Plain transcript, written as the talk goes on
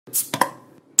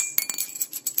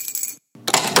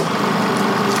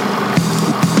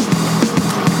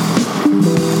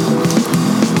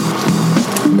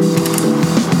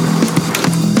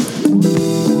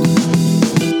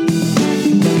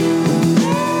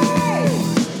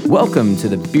Welcome to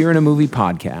the Beer and a Movie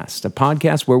podcast, a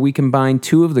podcast where we combine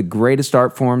two of the greatest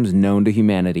art forms known to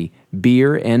humanity,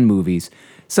 beer and movies,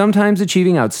 sometimes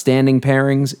achieving outstanding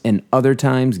pairings and other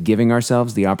times giving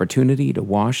ourselves the opportunity to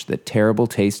wash the terrible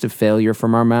taste of failure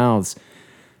from our mouths.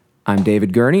 I'm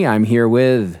David Gurney. I'm here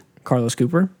with... Carlos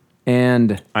Cooper.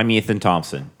 And... I'm Ethan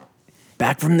Thompson.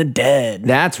 Back from the dead.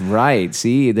 That's right.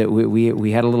 See, that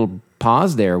we had a little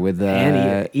pause there with...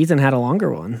 and Ethan had a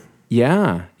longer one.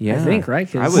 Yeah. I think,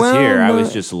 right? I was here. I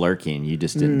was just lurking. You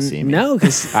just didn't see me. No,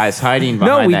 because I was hiding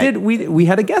behind we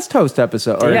had a guest host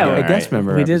episode, or Yeah, a guest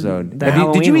member we did episode. the Did you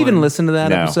Halloween even one. listen to that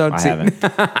No, episode? I See-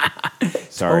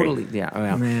 haven't. Sorry. Totally, yeah.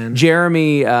 Well, Man.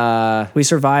 Jeremy we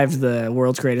survived the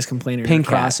world's greatest complainer. Pink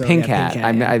Hat. crossover. Pink Yeah,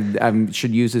 Hat. I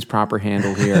should use his proper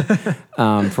handle here.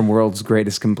 From World's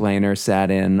Greatest Complainer, sat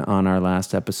in on our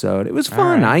last episode. It was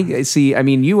fun. I see. I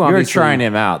mean, you You were obviously trying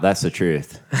him out. That's the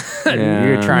truth. Yeah.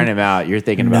 You're trying him out. You're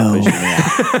thinking about pushing me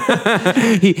out.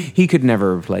 he could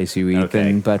never replace you, Ethan.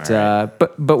 Okay, But all right.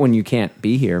 but when you can't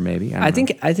be here, maybe I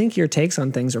think your takes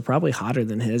on things are probably hotter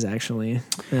than his, actually.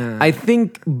 I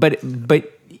think, but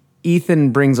Ethan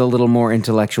brings a little more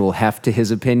intellectual heft to his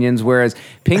opinions, whereas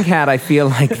Pink Hat, I feel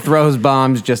like, throws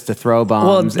bombs just to throw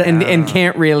bombs, and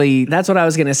can't really. That's what I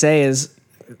was going to say is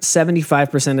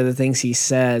 75% of the things he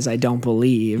says, I don't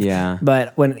believe. Yeah.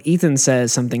 But when Ethan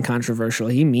says something controversial,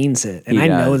 he means it. And I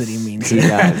know that he means He it.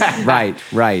 does.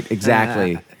 Right,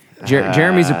 exactly.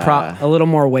 Jeremy's a A little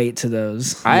more weight to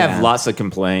those. I have lots of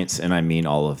complaints, and I mean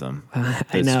all of them.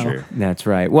 It's know. true. That's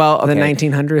right. Well, okay. The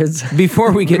 1900s.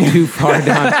 Before we get too far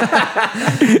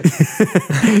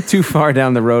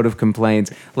down the road of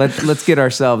complaints, let's get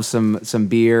ourselves some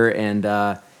beer and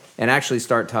actually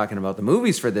start talking about the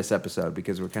movies for this episode,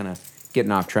 because we're kind of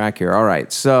getting off track here. All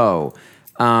right, so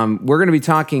we're going to be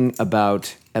talking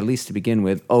about, at least to begin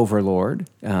with, Overlord,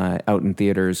 out in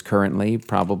theaters currently,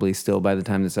 probably still by the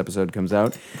time this episode comes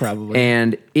out. Probably.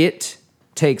 And it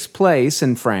takes place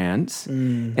in France.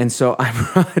 And so I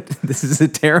brought, this is a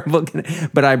terrible,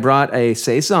 but I brought a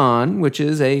Saison, which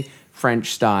is a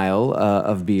French style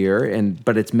of beer,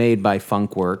 but it's made by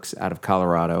Funkworks out of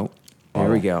Colorado. There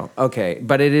we go. Okay,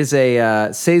 but it is a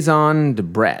Saison de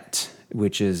Brett,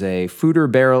 which is a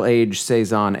Foeder barrel-aged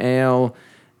Saison ale,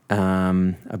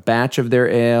 a batch of their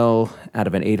ale out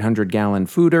of an 800-gallon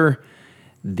foeder.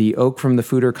 The oak from the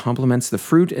foeder complements the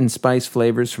fruit and spice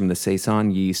flavors from the Saison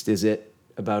yeast. Is it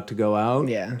about to go out?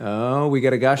 Yeah. Oh, we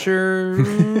got a gusher. A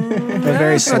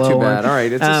very Not slow too one. bad. All right,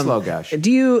 it's a slow gush.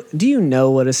 Do you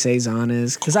know what a Saison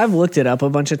is? Because I've looked it up a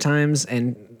bunch of times,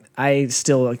 and I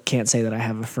still can't say that I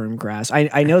have a firm grasp.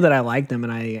 I know that I like them,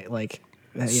 and I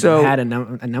had a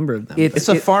number of them. It's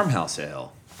a farmhouse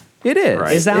ale. It is.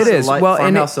 Right? Is that- It is. Light Well,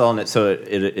 and farmhouse ale, and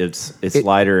it's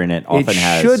lighter, and it often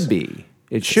has. should be.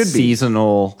 It should be.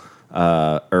 seasonal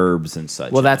herbs and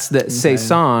such. Well, that's the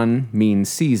Saison means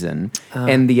season,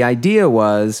 and the idea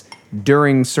was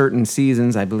during certain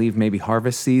seasons, I believe maybe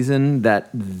harvest season, that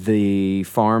the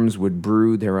farms would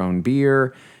brew their own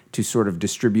beer to sort of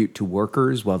distribute to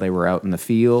workers while they were out in the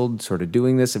field, sort of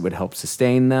doing this. It would help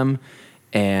sustain them,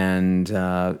 and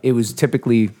it was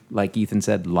typically, like Ethan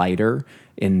said, lighter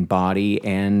in body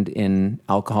and in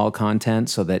alcohol content,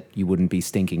 so that you wouldn't be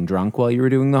stinking drunk while you were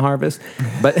doing the harvest.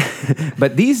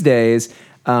 But these days,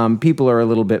 people are a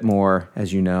little bit more,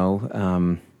 as you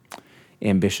know,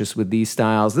 ambitious with these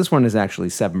styles. This one is actually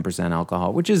 7%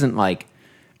 alcohol, which isn't like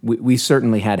we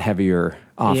certainly had heavier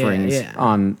offerings Yeah.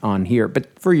 on here, but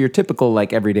for your typical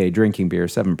like everyday drinking beer,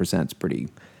 7% is pretty.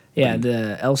 Yeah,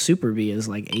 the El Super B is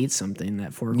like 8 something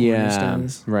that Four Corners Yeah,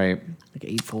 does. right. Like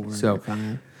 8.4. So, or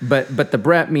 5. but the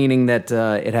Brett, meaning that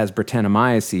it has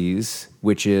Brettanomyces,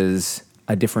 which is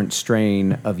a different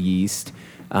strain of yeast,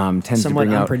 tends to Somewhat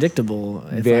bring out unpredictable.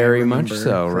 If very I much remember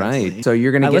so, correctly. right? So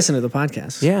you're gonna I get listen to the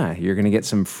podcast. yeah, you're gonna get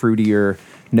some fruitier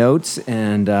notes,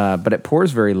 and but it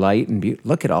pours very light and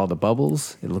look at all the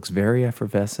bubbles. It looks very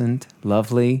effervescent,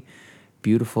 lovely,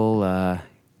 beautiful,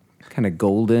 kind of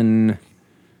golden.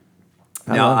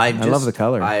 I love the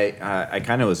color. I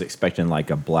kind of was expecting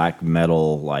like a black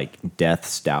metal, like death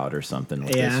stout or something.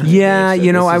 With Yeah. this. Yeah, So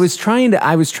you know, this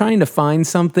I was trying to find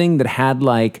something that had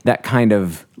like that kind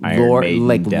of Iron Lord, Maiden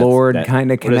like death- Lord that-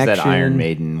 kind of connection. What is that Iron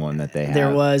Maiden one that they have?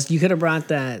 There was. You could have brought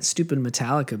that stupid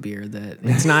Metallica beer. That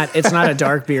it's not. It's not a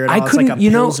dark beer at all. I couldn't, it's like a you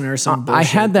know, Pilsner or some I bullshit.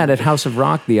 had that at House of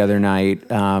Rock the other night.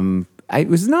 It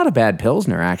was not a bad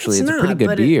Pilsner, actually. It's a pretty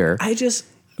good beer.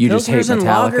 You just hate Pilsners and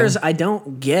Metallica? lagers. I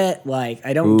don't get. Like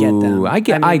I don't get them. Ooh, I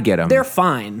get 'em. They're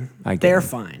fine. They're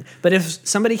fine. But if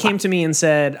somebody came to me and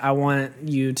said, I want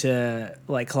you to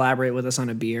like collaborate with us on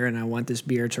a beer and I want this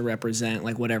beer to represent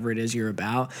like whatever it is you're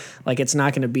about, like it's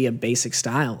not going to be a basic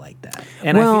style like that.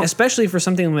 And especially for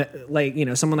something like, you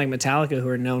know, someone like Metallica who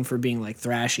are known for being like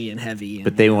thrashy and heavy.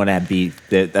 But they want to be,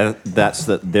 they're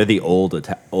the old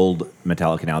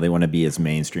Metallica now. They want to be as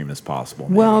mainstream as possible.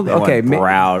 Maybe. Well, they okay.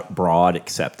 want broad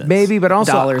acceptance. Maybe, but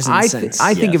also Dollars and cents.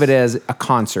 I think of it as a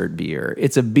concert beer.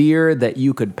 It's a beer that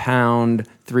you could pound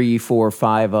 3, 4,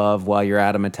 5 of while you're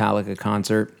at a Metallica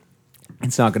concert.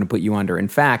 It's not going to put you under. In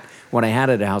fact, when I had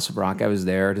it at House of Rock, I was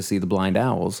there to see the Blind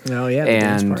Owls. Oh, yeah, the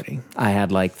dance party. I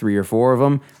had like 3 or 4 of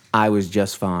them. I was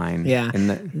just fine. Yeah.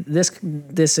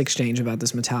 This exchange about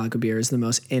this Metallica beer is the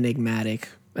most enigmatic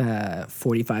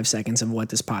 45 seconds of what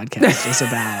this podcast is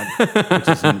about.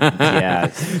 Yeah.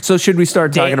 So should we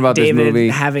start talking about David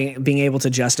this movie? being able to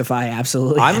justify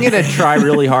absolutely. I'm going to try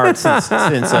really hard since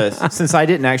I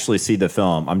didn't actually see the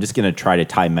film. I'm just going to try to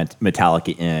tie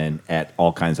Metallica in at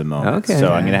all kinds of moments. Okay. So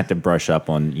I'm going to have to brush up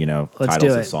on Let's titles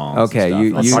do of it. songs. Okay,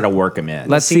 and stuff. I'll try to work them in.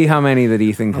 Let's see how many that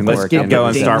Ethan can Let's work get in.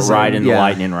 going. Start riding the Yeah.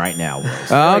 lightning right now,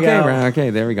 Willis. Okay,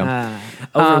 there we go.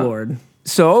 Overlord.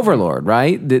 So Overlord,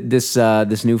 right? This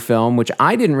new film, which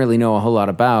I didn't really know a whole lot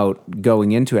about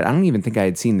going into it. I don't even think I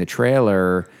had seen the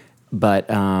trailer, but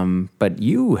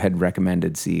you had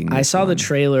recommended seeing. I saw the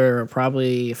trailer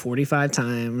probably 45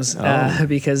 times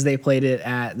because they played it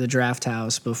at the Draft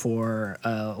House before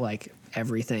like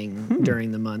everything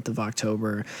during the month of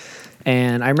October.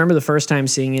 And I remember the first time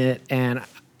seeing it, and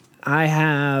I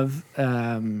have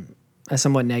a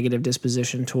somewhat negative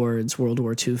disposition towards World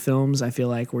War II films. I feel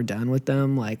like we're done with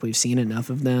them. Like we've seen enough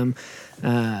of them.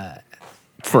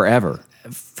 Forever.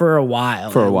 For a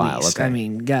while. Okay. I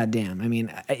mean, goddamn. I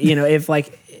mean, you know, if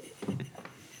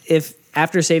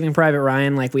after Saving Private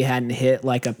Ryan, like we hadn't hit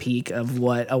like a peak of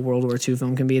what a World War II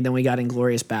film can be, then we got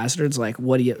Inglourious Bastards. Like,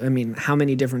 how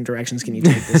many different directions can you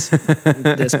take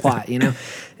this plot, you know?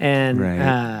 And,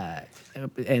 Right.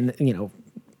 and you know,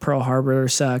 Pearl Harbor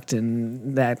sucked,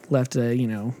 and that left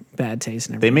a bad taste.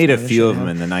 And They made a few of them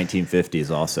in the 1950s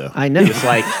also. I know. It's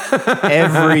like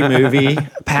every movie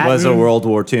was a World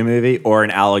War II movie or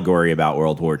an allegory about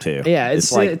World War II. Yeah,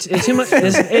 it's too much.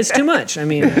 It's too much. I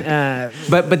mean,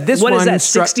 but this what one is that?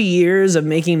 60 years of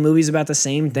making movies about the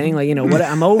same thing. Like what?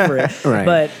 I'm over it. Right.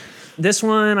 But this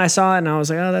one, I saw it and I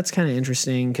was like, oh, that's kind of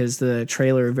interesting because the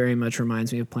trailer very much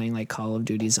reminds me of playing like Call of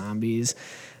Duty Zombies.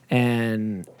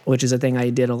 And which is a thing I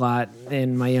did a lot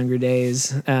in my younger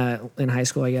days in high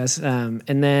school, I guess. And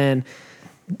then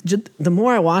the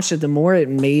more I watched it, the more it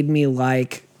made me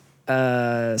like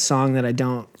a song that I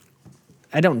don't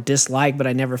dislike, but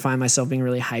I never find myself being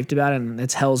really hyped about it. And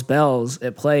it's Hell's Bells.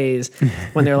 It plays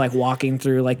when they're like walking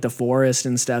through like the forest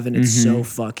and stuff, and it's so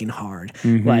fucking hard.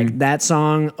 Like that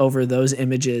song over those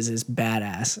images is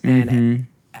badass.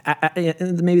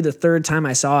 And maybe the third time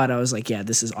I saw it, I was like, yeah,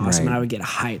 this is awesome. Right. And I would get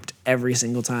hyped every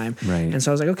single time. Right. And so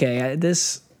I was like, okay,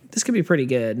 this could be pretty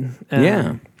good. Yeah.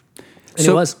 And it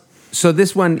was. So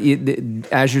this one,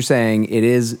 as you're saying, it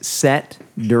is set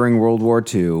during World War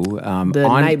II.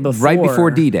 Night before. Right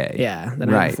before D-Day. Yeah, the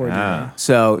night before D-Day.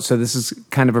 So this is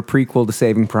kind of a prequel to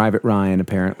Saving Private Ryan,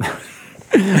 apparently.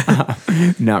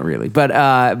 Not really. But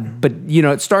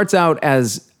it starts out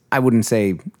as, I wouldn't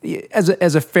say, as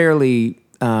a fairly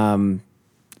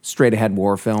straight ahead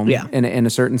war film in a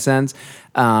certain sense.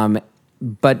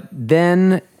 But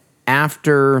then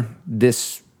after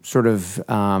this sort of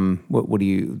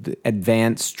the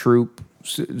advanced troop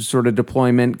sort of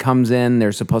deployment comes in,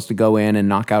 they're supposed to go in and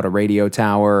knock out a radio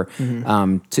tower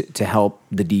to help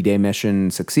the D-Day mission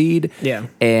succeed. Yeah.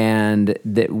 And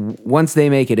once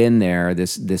they make it in there,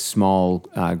 this small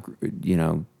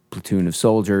platoon of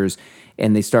soldiers,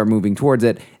 and they start moving towards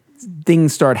it,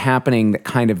 things start happening that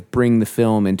kind of bring the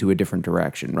film into a different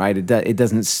direction, right? It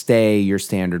doesn't stay your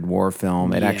standard war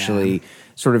film. It actually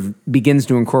sort of begins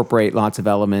to incorporate lots of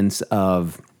elements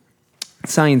of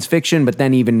science fiction, but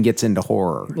then even gets into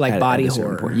horror. Like body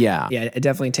horror. Yeah. Yeah, it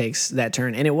definitely takes that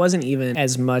turn. And it wasn't even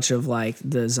as much of like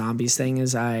the zombies thing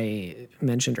as I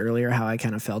mentioned earlier, how I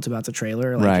kind of felt about the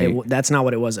trailer. Like right. That's not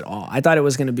what it was at all. I thought it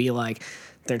was going to be like,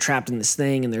 they're trapped in this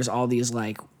thing and there's all these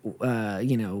like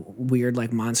weird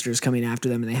like monsters coming after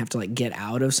them and they have to like get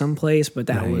out of some place, but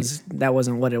that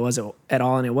wasn't what it was at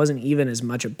all. And it wasn't even as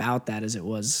much about that as it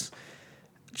was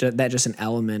just an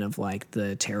element of like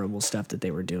the terrible stuff that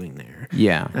they were doing there.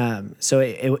 Yeah. So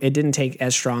it didn't take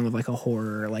as strong of like a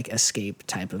horror like escape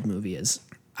type of movie as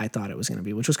I thought it was going to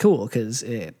be, which was cool because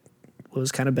it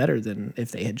was kind of better than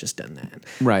if they had just done that.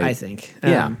 Right. I think.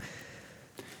 Yeah.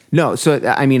 No, so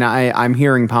I mean, I'm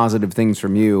hearing positive things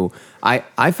from you.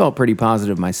 I felt pretty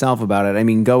positive myself about it. I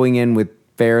mean, going in with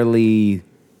fairly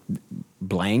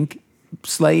blank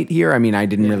slate here. I mean, I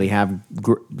didn't really have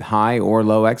high or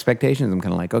low expectations. I'm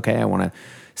kind of like, okay, I want to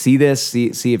see this,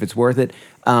 see if it's worth it.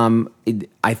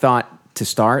 I thought to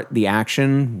start, the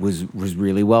action was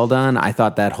really well done. I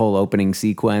thought that whole opening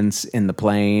sequence in the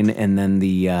plane and then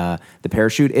the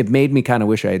parachute, it made me kind of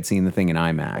wish I had seen the thing in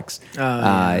IMAX.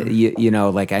 You know,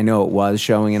 like I know it was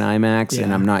showing in IMAX,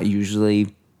 and I'm not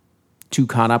usually too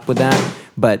caught up with that,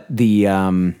 but the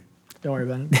Don't worry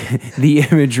about it. the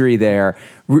imagery there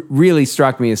really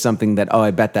struck me as something that,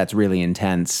 I bet that's really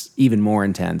intense, even more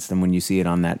intense than when you see it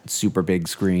on that super big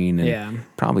screen. And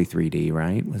probably 3D,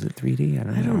 right? Was it 3D?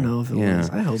 I don't know if it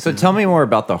was. I hope So not. tell me more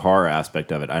about the horror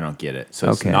aspect of it. I don't get it. So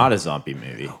it's not a zombie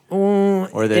movie.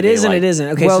 Or It isn't. It isn't.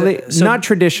 Okay. Well, so not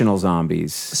traditional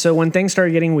zombies. So when things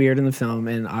started getting weird in the film,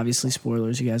 and obviously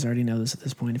spoilers, you guys already know this at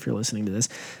this point if you're listening to this,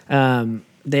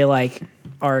 they like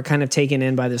are kind of taken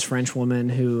in by this French woman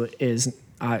who is,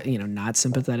 not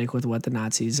sympathetic with what the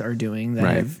Nazis are doing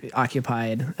that have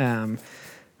occupied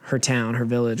her town, her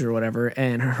village, or whatever.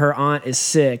 And her aunt is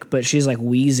sick, but she's like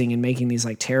wheezing and making these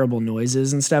like terrible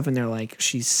noises and stuff. And they're like,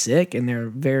 she's sick, and they're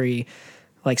very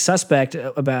like suspect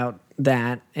about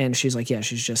that. And she's like, yeah,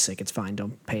 she's just sick. It's fine.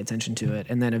 Don't pay attention to it.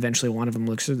 And then eventually one of them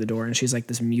looks through the door, and she's like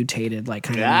this mutated, like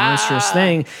kind of monstrous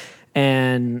thing.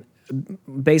 And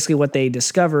basically what they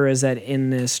discover is that in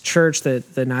this church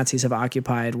that the Nazis have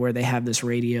occupied, where they have this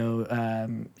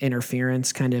radio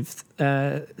interference kind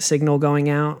of signal going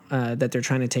out that they're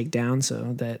trying to take down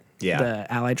so that the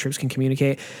Allied troops can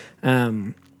communicate.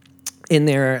 In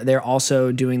there, they're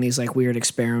also doing these like weird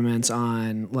experiments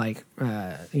on like,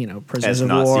 prisoners of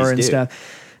war and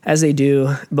stuff. As they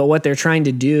do, but what they're trying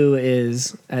to do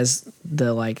is, as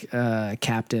the like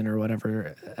captain or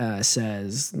whatever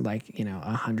says, like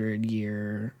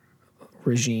 100-year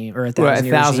regime or a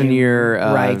 1,000-year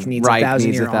Reich needs a a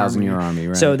 1,000-year army.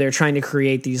 Right? So they're trying to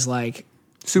create these like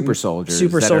super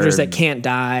soldiers that can't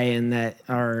die and that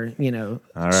are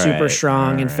super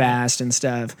strong and fast and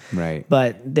stuff. Right.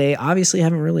 But they obviously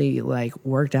haven't really like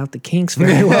worked out the kinks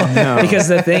very well because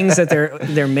the things that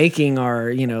they're making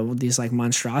are these like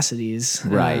monstrosities.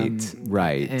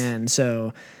 Right. And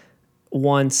so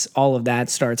once all of that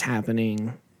starts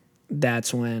happening,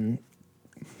 that's when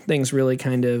things really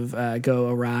kind of go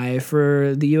awry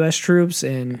for the U.S. troops,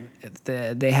 and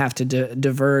they have to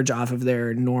diverge off of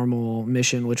their normal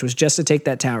mission, which was just to take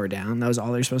that tower down. That was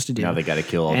all they're supposed to do. Now they got to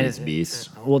kill all these beasts.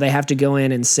 Well, they have to go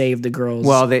in and save the girl's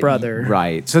brother.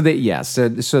 Right. So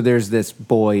so there's this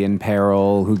boy in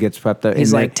peril who gets swept up.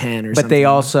 He's like 10 or something. But they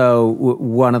also,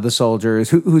 one of the soldiers,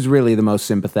 who's really the most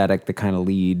sympathetic, the kind of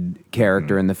lead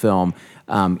character in the film,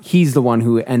 he's the one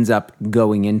who ends up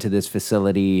going into this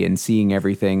facility and seeing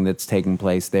everything that's taking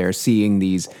place there, seeing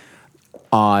these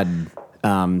odd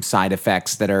side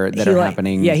effects that are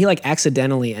happening. Yeah, he like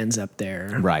accidentally ends up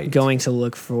there, right? Going to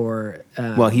look for.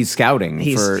 He's scouting.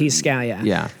 He's scouting.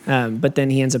 Yeah. But then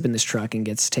he ends up in this truck and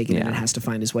gets taken in and has to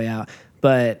find his way out.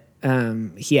 But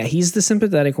he's the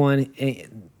sympathetic one,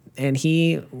 and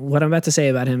what I'm about to say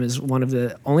about him is one of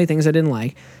the only things I didn't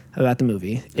like about the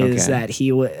movie is that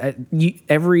he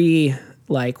every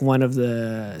like one of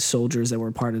the soldiers that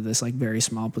were part of this like very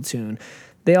small platoon,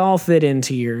 they all fit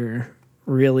into your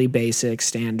really basic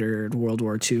standard World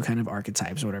War II kind of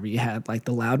archetypes or whatever. You had like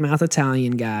the loudmouth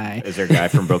Italian guy. Is there a guy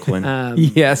from Brooklyn?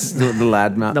 Yes, the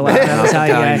loudmouth. The loudmouth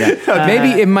Italian guy.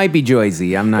 Maybe it might be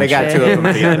Joyzy. I'm not sure. They got two of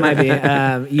them together. It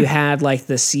might be. You had like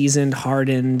the seasoned,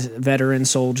 hardened veteran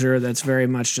soldier that's very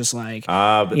much just like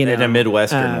in a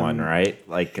Midwestern one, right?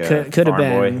 Like could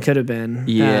have been.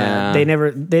 Yeah. They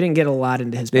didn't get a lot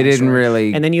into his. They didn't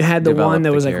really. And then you had the one that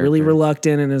develop was the like really character.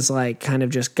 reluctant and is like kind of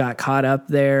just got caught up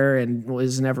there and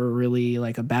was never really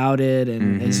like about it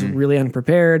and is really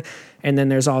unprepared. And then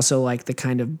there's also like the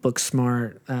kind of book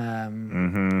smart,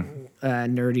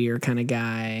 nerdier kind of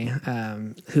guy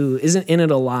who isn't in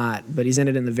it a lot, but he's in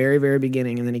it in the very, very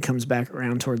beginning, and then he comes back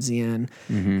around towards the end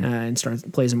and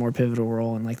plays a more pivotal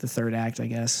role in like the third act, I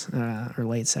guess, or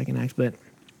late second act. But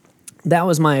that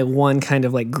was my one kind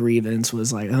of like grievance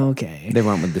was like, okay, They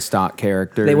went with the stock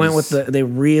characters. they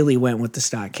really went with the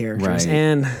stock characters. Right.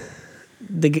 And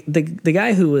the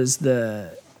guy who was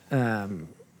the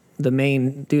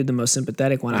main dude, the most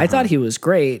sympathetic one, I thought he was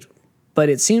great, but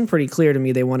it seemed pretty clear to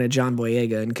me they wanted John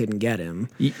Boyega and couldn't get him.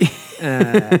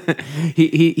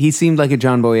 He seemed like a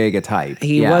John Boyega type.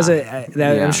 He was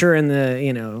I'm sure in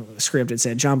the script it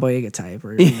said John Boyega type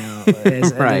or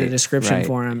as a description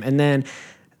for him. And then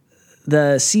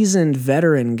the seasoned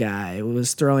veteran guy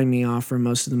was throwing me off for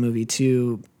most of the movie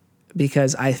too.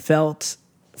 because I felt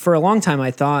for a long time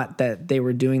I thought that they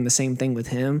were doing the same thing with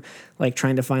him, like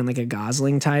trying to find like a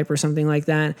Gosling type or something like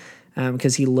that,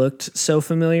 because he looked so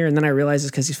familiar. And then I realized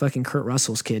it's because he's fucking Kurt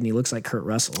Russell's kid, and he looks like Kurt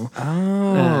Russell.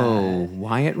 Oh,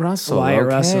 Wyatt Russell. Wyatt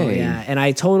okay. Russell, yeah. And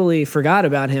I totally forgot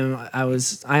about him.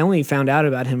 I only found out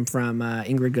about him from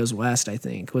Ingrid Goes West, I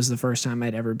think, was the first time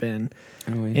I'd ever been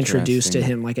introduced to interesting.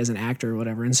 him, like as an actor or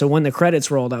whatever. And so when the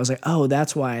credits rolled, I was like, oh,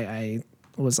 that's why I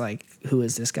was like, who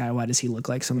is this guy? Why does he look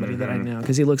like somebody that I know?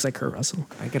 Because he looks like Kurt Russell.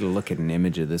 I got to look at an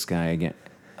image of this guy again.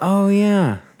 Oh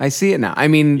yeah, I see it now. I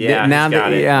mean, Yeah, now he's got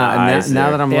that it. now, The eyes now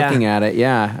there. that I'm Yeah. looking at it,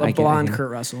 yeah, A blonde Kurt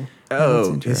Russell.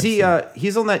 Oh, That's is he?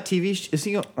 He's on that TV. Is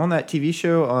he on that TV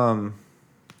show?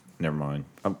 Never mind.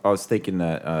 I was thinking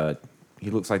that he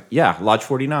looks like Lodge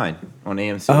 49 on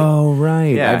AMC. Oh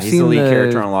right, yeah, I've he's seen the lead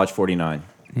character on Lodge 49.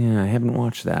 Yeah, I haven't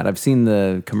watched that. I've seen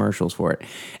the commercials for it.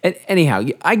 And anyhow,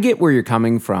 I get where you're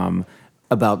coming from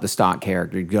about the stock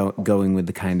character going with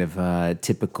the kind of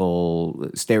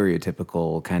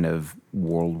stereotypical kind of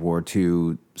World War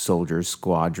II soldiers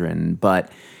squadron. But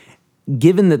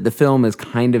given that the film is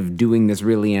kind of doing this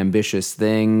really ambitious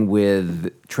thing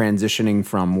with transitioning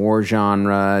from war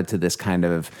genre to this kind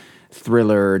of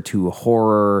thriller to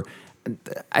horror,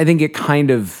 I think it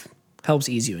kind of... Helps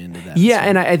ease you into that. Yeah,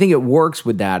 and I think it works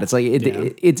with that. It's like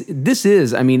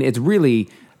it's really,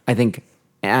 I think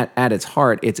at its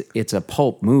heart, it's a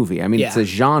pulp movie. I mean, it's Yeah. a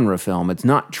genre film. It's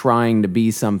not trying to be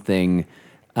something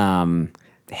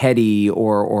heady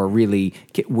or really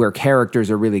where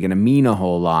characters are really going to mean a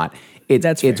whole lot.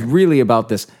 That's it's fair. really about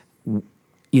this,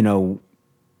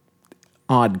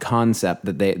 odd concept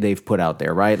that they've put out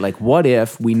there, right? Like, what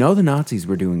if we know the Nazis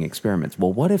were doing experiments?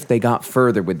 Well, what if they got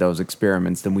further with those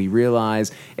experiments than we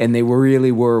realize, and they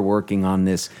really were working on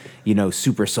this,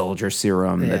 super soldier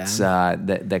serum Yeah. that's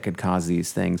that could cause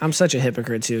these things. I'm such a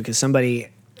hypocrite too, because somebody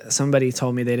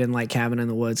told me they didn't like Cabin in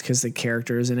the Woods because the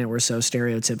characters in it were so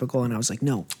stereotypical, and I was like,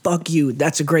 no, fuck you.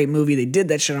 That's a great movie. They did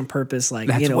that shit on purpose, like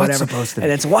That's what's whatever. supposed to be.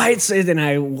 And that's why it's. And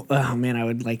I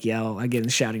would like yell. I get in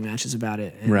shouting matches about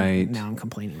it. And Right. now I'm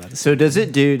complaining about this. So does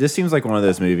it do? This seems like one of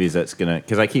those movies that's gonna,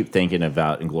 because I keep thinking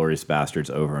about Inglourious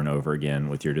Bastards over and over again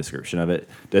with your description of it.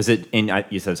 Does it? And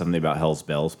you said something about Hell's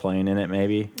Bells playing in it,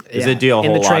 maybe. Does Yeah, it do a in the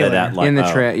whole lot of trailer. that? Like, In the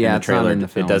in yeah, the it's not trailer. in the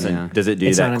film, It doesn't. yeah. Does it do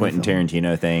It's not that in the Quentin film.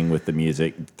 Tarantino thing with the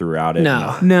music throughout it?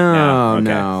 No. No, okay.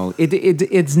 no.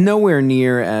 It's nowhere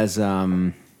near as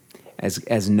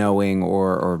knowing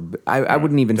or I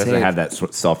wouldn't even Doesn't say have that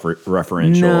self-referential.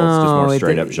 It's just No, more it-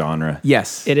 straight up genre.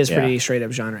 Yes, It is Yeah. pretty straight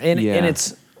up genre, and Yeah. and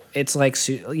it's like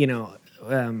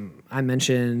I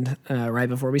mentioned right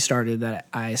before we started that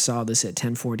I saw this at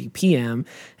 10:40 p.m.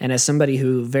 and as somebody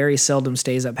who very seldom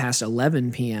stays up past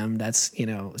 11 p.m., that's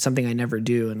something I never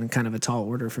do and kind of a tall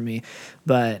order for me.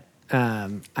 But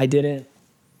I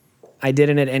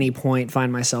didn't at any point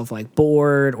find myself like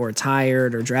bored or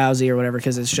tired or drowsy or whatever,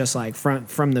 because it's just like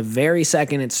from the very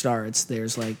second it starts,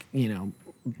 there's like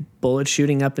bullets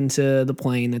shooting up into the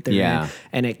plane that they're Yeah. in,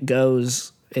 and it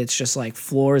goes. It's just like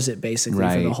floors it basically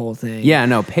for the whole thing. Yeah,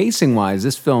 no, pacing wise,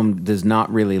 this film does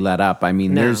not really let up. I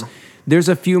mean, No. there's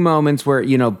a few moments where,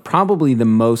 probably the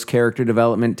most character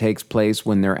development takes place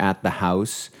when they're at the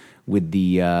house with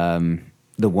the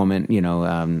woman,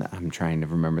 I'm trying to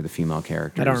remember the female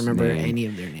character. I don't remember any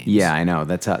of their names. Yeah, I know.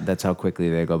 That's how quickly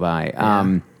they go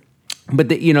by. But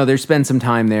they spend some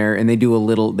time there, and they do a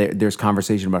little. There's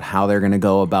conversation about how they're going to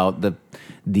go about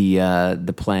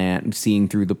the plan, seeing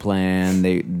through the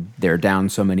plan. They're down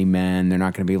so many men, they're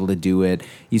not going to be able to do it.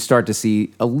 You start to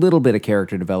see a little bit of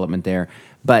character development there,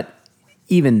 but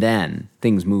even then,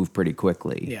 things move pretty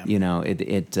quickly. Yeah.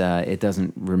 It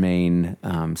doesn't remain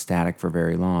static for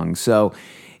very long. So,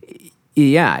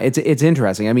 yeah, it's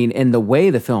interesting. I mean, and the way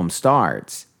the film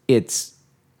starts, it's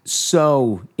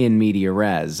so in media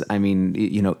res. I mean,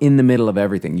 in the middle of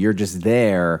everything, you're just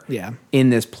there, Yeah. in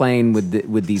this plane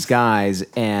with these guys,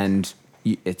 and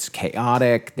it's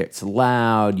chaotic. It's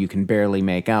loud. You can barely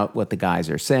make out what the guys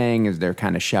are saying as they're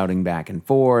kind of shouting back and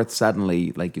forth.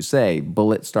 Suddenly, like you say,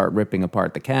 bullets start ripping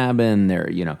apart the cabin.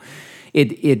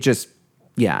 It just.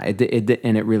 Yeah, and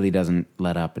it really doesn't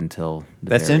let up until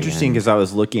That's very interesting end. because I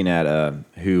was looking at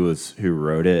who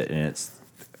wrote it, and it's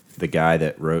the guy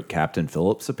that wrote Captain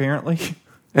Phillips, apparently.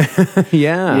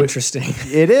 Yeah, Interesting.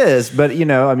 It is, but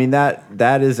I mean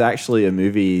that is actually a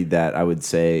movie that I would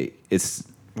say it's.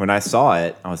 When I saw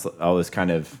it, I was kind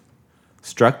of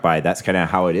struck by it. That's kind of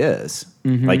how it is.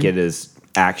 Like it is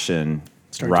action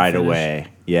Start to right finish. away.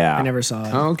 Yeah, I never saw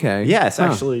it. Oh, okay. Yeah, it's Huh.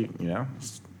 actually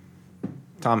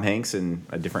Tom Hanks in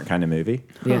a different kind of movie.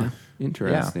 Yeah.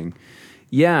 Interesting.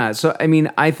 Yeah. So I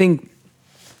mean, I think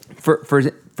for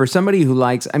for somebody who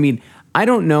likes, I mean, I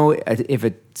don't know if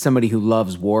somebody who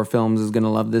loves war films is going to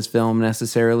love this film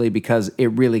necessarily, because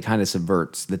it really kind of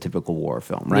subverts the typical war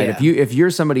film, right? Yeah. If you're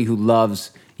somebody who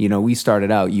loves, we started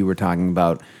out, you were talking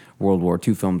about World War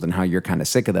II films and how you're kind of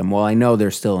sick of them. Well, I know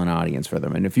there's still an audience for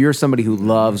them. And if you're somebody who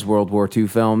loves World War II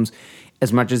films,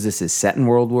 as much as this is set in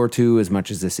World War II, as much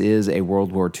as this is a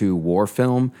World War II war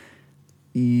film,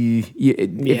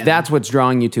 if that's what's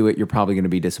drawing you to it, you're probably going to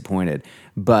be disappointed.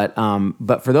 But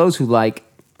for those who like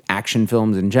action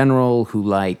films in general, who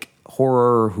like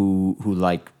horror, who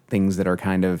like things that are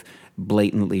kind of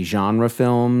blatantly genre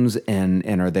films and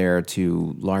are there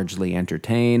to largely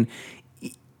entertain,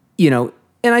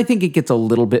 and I think it gets a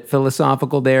little bit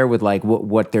philosophical there with like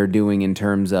what they're doing in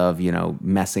terms of,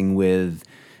 messing with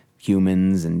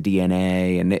humans and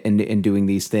DNA and doing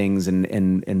these things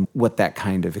and what that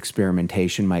kind of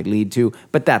experimentation might lead to.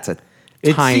 But that's a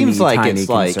tiny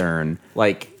concern.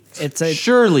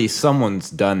 Surely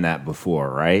someone's done that before,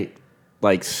 right?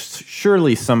 Like,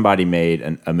 surely somebody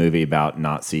made a movie about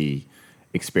Nazi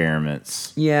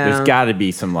experiments. Yeah. There's got to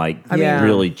be some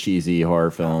really cheesy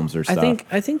horror films or stuff.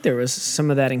 I think there was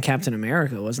some of that in Captain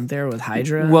America, wasn't there, with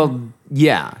Hydra? Well,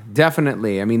 yeah,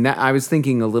 definitely. I mean, I was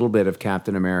thinking a little bit of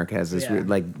Captain America as this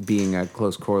like being a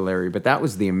close corollary, but that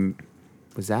was the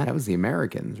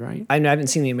Americans, right? I haven't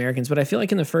seen the Americans, but I feel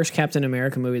like in the first Captain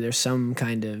America movie, there's some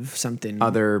kind of something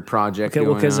other project going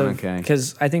on.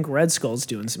 Because I think Red Skull's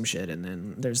doing some shit, and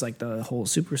then there's like the whole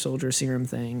super soldier serum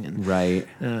thing, and right.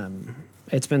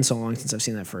 It's been so long since I've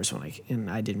seen that first one,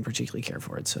 and I didn't particularly care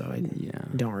for it, so I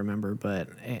don't remember. But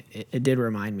it did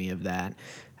remind me of that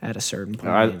at a certain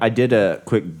point. I did a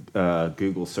quick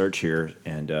Google search here,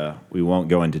 and we won't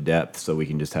go into depth, so we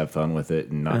can just have fun with it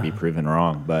and not be proven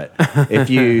wrong. But if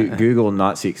you Google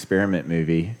Nazi experiment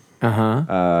movie,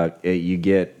 you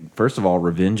get, first of all,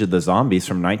 Revenge of the Zombies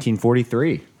from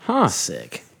 1943. Huh.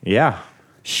 Sick. Yeah.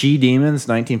 She-Demons,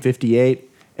 1958.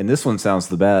 And this one sounds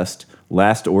the best.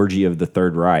 Last Orgy of the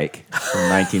Third Reich from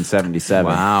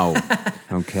 1977. Wow.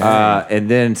 Okay.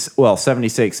 And then,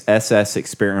 76, SS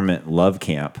Experiment Love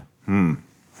Camp.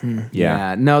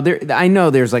 Yeah. No, I know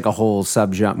there's like a whole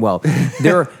subgenre. Well,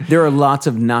 there are lots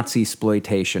of Nazi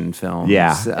exploitation films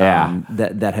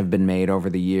that have been made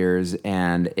over the years,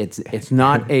 and it's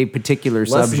not a particular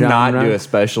Let's subgenre. not do a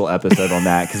special episode on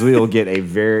that, because we will get a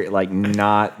very,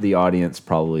 not the audience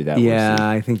probably that will see.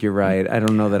 I think you're right. I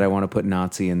don't know that I want to put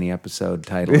Nazi in the episode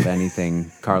title of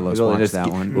anything. Carlos watched that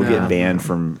one. We'll get banned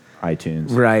from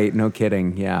iTunes. Right, no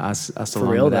kidding. Yeah, us along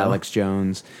real, with though. Alex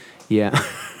Jones. Yeah.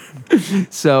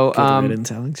 So,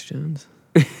 Alex Jones.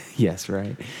 yes,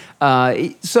 right.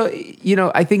 So,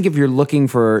 I think if you're looking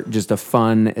for just a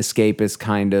fun, escapist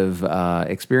kind of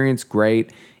experience,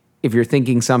 great. If you're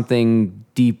thinking something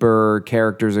deeper,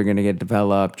 characters are going to get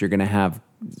developed, you're going to have,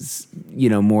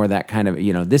 more of that kind of,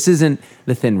 this isn't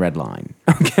The Thin Red Line,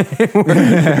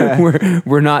 okay?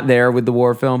 we're not there with the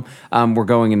war film. We're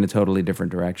going in a totally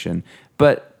different direction.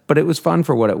 But it was fun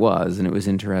for what it was, and it was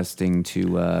interesting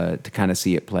to kind of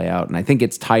see it play out. And I think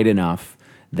it's tight enough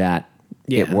that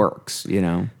it works,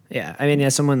 Yeah, I mean,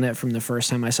 as someone that from the first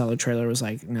time I saw the trailer was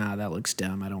like, nah, that looks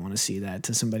dumb. I don't want to see that.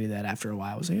 To somebody that after a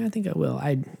while was like, I think I will.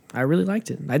 I really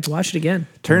liked it. I'd watch it again.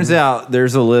 Turns out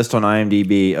there's a list on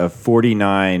IMDb of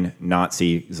 49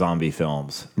 Nazi zombie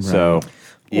films. Right. So,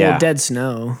 Well, Dead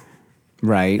Snow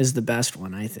right is the best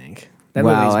one, I think. That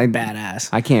movie's badass.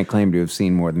 I can't claim to have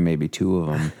seen more than maybe 2 of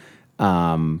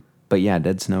them. But yeah,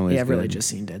 Dead Snow is I've good. really just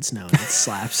seen Dead Snow, and it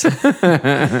slaps. I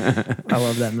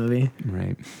love that movie.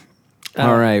 Right.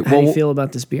 All right. How do you feel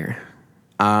about this beer?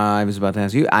 I was about to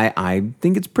ask you. I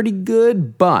think it's pretty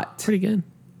good, but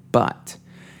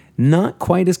not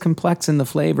quite as complex in the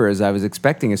flavor as I was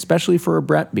expecting, especially for a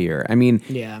Brett beer. I mean,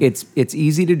 it's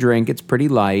easy to drink. It's pretty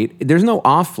light. There's no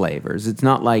off flavors. It's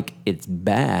not like it's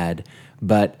bad,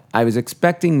 but I was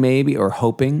expecting maybe or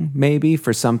hoping maybe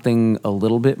for something a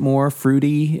little bit more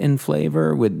fruity in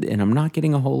flavor, and I'm not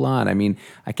getting a whole lot. I mean,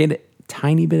 I get a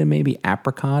tiny bit of maybe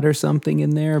apricot or something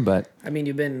in there, but I mean,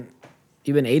 you've been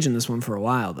aging this one for a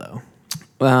while, though.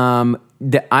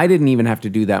 I didn't even have to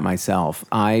do that myself.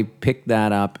 I picked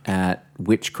that up at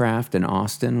Witchcraft in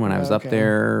Austin when I was up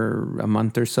there a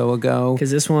month or so ago. Because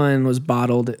this one was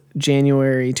bottled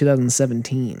January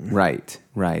 2017. Right.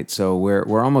 So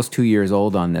we're almost 2 years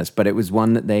old on this, but it was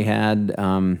one that they had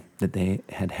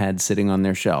had sitting on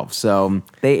their shelf. So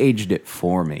they aged it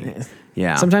for me.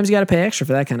 Yeah. Sometimes you got to pay extra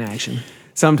for that kind of action.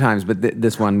 Sometimes, but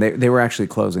this one, they were actually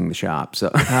closing the shop, so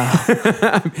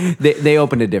they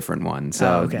opened a different one.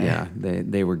 So yeah,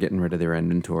 they were getting rid of their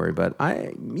inventory. But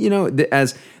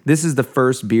as this is the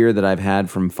first beer that I've had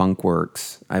from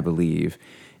Funkworks, I believe,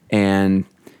 and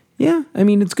Yeah, I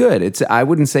mean it's good. I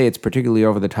wouldn't say it's particularly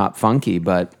over the top funky,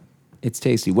 but it's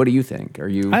tasty. What do you think? Are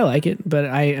you? I like it, but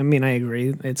I mean, I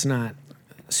agree. It's not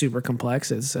super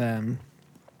complex. It's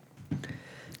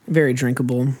very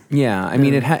drinkable. Yeah, I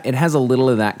mean it has a little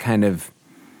of that kind of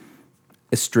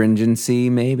astringency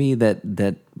maybe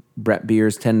that Brett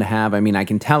beers tend to have. I mean, I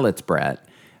can tell it's Brett,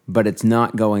 but it's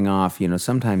not going off. You know,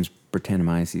 sometimes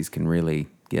Brettanomyces can really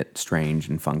get strange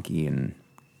and funky and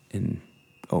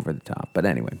over the top. But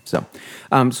anyway, so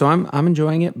I'm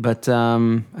enjoying it, but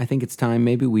I think it's time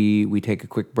maybe we take a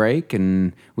quick break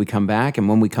and we come back. And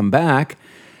when we come back,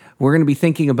 we're going to be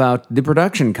thinking about the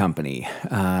production company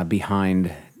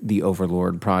behind the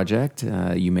Overlord project.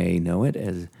 You may know it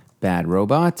as Bad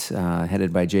Robot,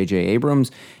 headed by J.J.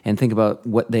 Abrams, and think about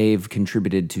what they've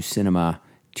contributed to cinema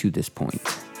to this point.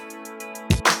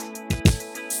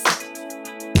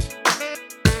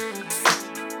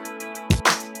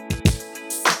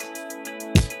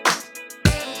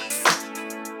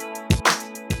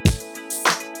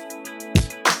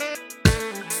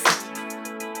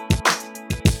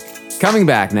 Coming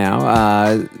back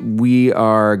now, we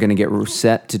are going to get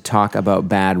set to talk about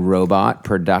Bad Robot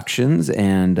Productions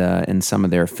and some of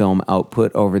their film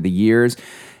output over the years.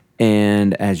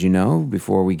 And as you know,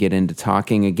 before we get into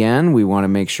talking again, we want to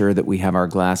make sure that we have our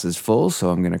glasses full. So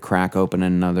I'm going to crack open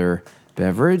another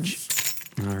beverage.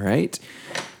 All right.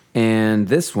 And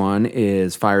this one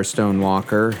is Firestone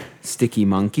Walker Sticky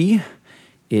Monkey.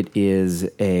 It is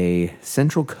a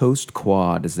Central Coast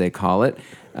quad, as they call it.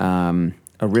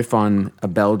 A riff on a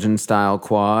Belgian-style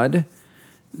quad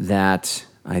that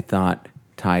I thought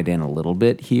tied in a little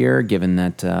bit here, given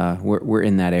that we're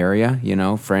in that area, you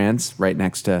know, France, right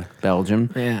next to Belgium.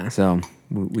 Yeah. So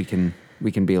we can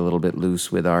be a little bit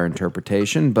loose with our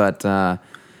interpretation, but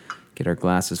get our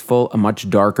glasses full. A much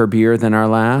darker beer than our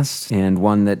last, and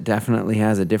one that definitely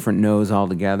has a different nose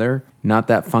altogether. Not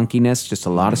that funkiness, just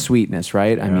a lot of sweetness,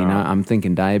 right? I mean, I'm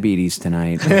thinking diabetes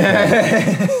tonight.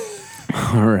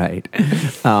 All right.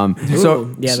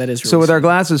 So yeah, that is. Really so with our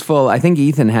glasses full, I think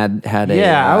Ethan had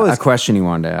a question he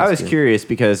wanted to ask. I was curious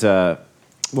because,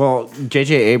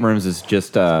 J.J. Abrams is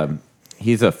just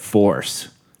he's a force.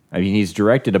 I mean, he's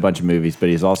directed a bunch of movies, but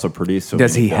he's also produced. So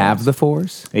does many he films. have the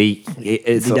force?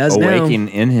 It's He does awakening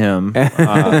in him.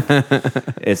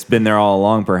 It's been there all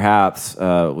along, perhaps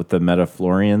with the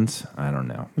metaflorians. I don't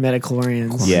know.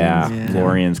 Metachlorians. Yeah,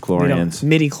 chlorians.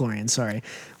 Midi-chlorians, sorry.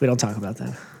 We don't talk about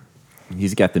that.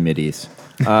 He's got the middies.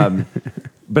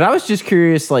 But I was just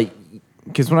curious, like,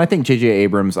 because when I think J.J.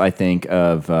 Abrams, I think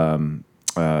of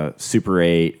Super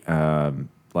 8,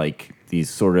 like these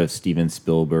sort of Steven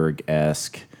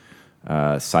Spielberg-esque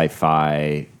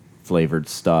sci-fi flavored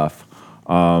stuff.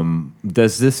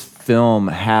 Does this film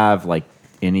have, like,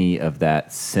 any of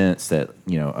that sense that,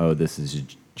 you know, oh, this is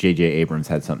J.J. Abrams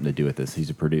had something to do with this. He's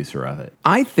a producer of it.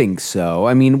 I think so.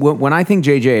 I mean, when I think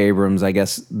J.J. Abrams, I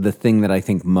guess the thing that I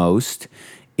think most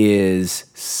is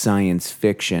science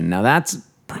fiction. Now, that's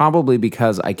probably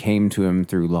because I came to him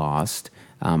through Lost.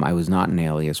 I was not an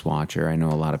Alias watcher. I know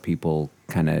a lot of people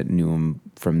kind of knew him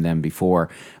from them before.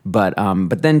 But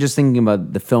then just thinking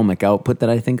about the filmic output that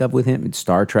I think of with him, it's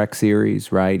Star Trek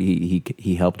series, right?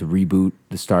 He helped reboot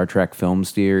the Star Trek film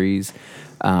series.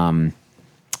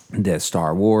 The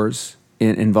Star Wars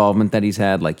involvement that he's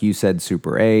had, like you said,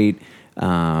 Super 8,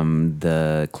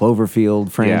 the Cloverfield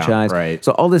franchise. Yeah, right.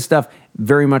 So all this stuff,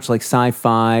 very much like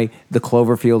sci-fi, the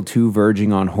Cloverfield 2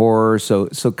 verging on horror, so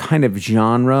kind of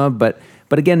genre, but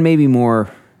again, maybe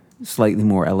slightly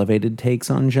more elevated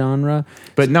takes on genre.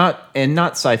 But not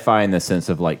sci-fi in the sense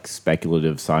of like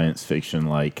speculative science fiction,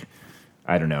 like,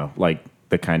 I don't know, like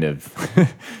the kind of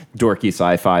dorky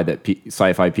sci-fi that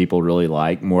sci-fi people really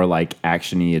like, more like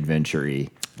action-y, adventure-y.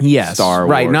 Yes, Star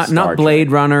Wars, right. Not Blade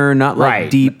Trek. Runner, not like Right.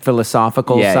 deep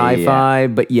philosophical sci-fi,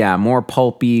 but more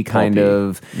pulpy kind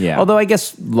of. Yeah. Although I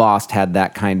guess Lost had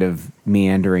that kind of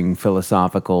meandering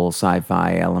philosophical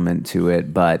sci-fi element to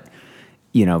it, but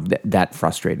you know that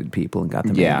frustrated people and got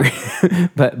them angry.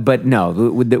 but no,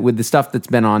 with the stuff that's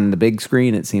been on the big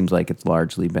screen, it seems like it's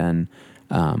largely been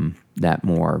that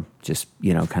more just,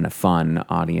 you know, kind of fun,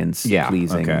 audience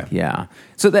pleasing. Okay. Yeah.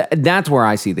 So that's where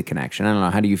I see the connection. I don't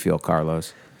know. How do you feel,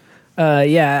 Carlos? I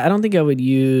don't think I would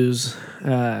use.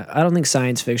 I don't think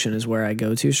science fiction is where I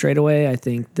go to straight away. I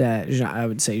think that I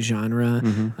would say genre.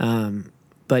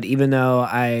 But even though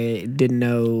I didn't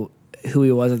know who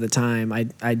he was at the time,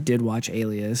 I did watch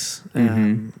Alias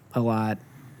a lot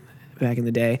back in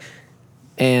the day,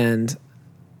 and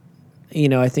you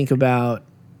know, I think about.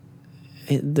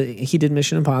 He did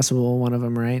Mission Impossible, one of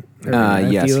them, right?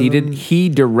 Yes, he did. He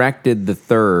directed the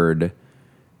third,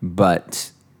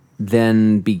 but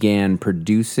then began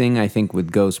producing, I think,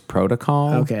 with Ghost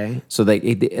Protocol. Okay. So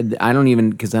I don't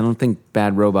even, because I don't think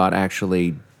Bad Robot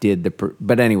actually did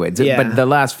but anyway, Yeah. but the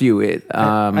last few,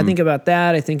 I think about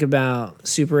that. I think about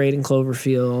Super 8 and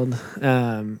Cloverfield.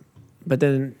 But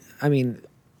then, I mean,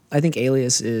 I think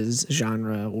Alias is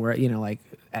genre where, like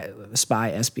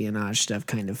spy espionage stuff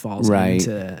kind of falls Right.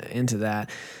 into that.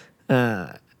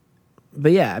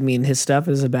 But yeah, I mean, his stuff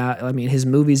is his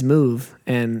movies move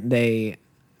and they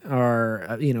are,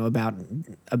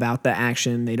 about the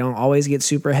action. They don't always get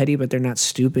super heady, but they're not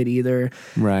stupid either.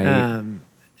 right.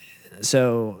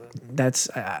 So that's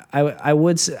I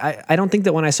would say, I don't think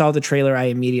that when I saw the trailer I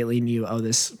immediately knew, oh,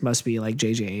 this must be like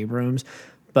J.J. Abrams.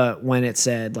 But when it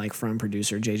said like from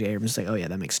producer J.J. Abrams, it's like, oh yeah,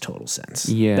 that makes total sense.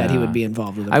 Yeah. That he would be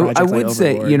involved with a project I like would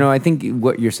say, Overlord. I think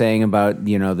what you're saying about,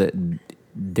 that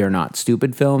they're not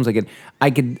stupid films.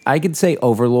 I could say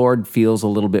Overlord feels a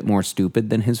little bit more stupid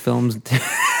than his films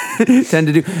tend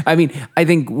to do. I mean, I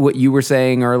think what you were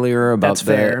saying earlier about That's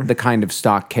fair. the kind of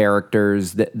stock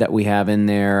characters that we have in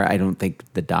there, I don't think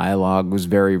the dialogue was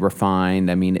very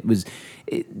refined. I mean,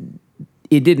 it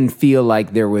didn't feel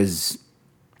like there was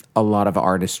a lot of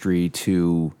artistry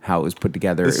to how it was put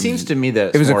together. It seems to me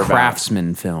that it was a more about-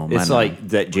 craftsman film. It's like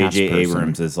that J.J. craftsperson.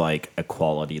 Abrams is like a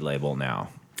quality label now.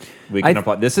 We can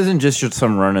apply. This isn't just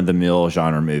some run of the mill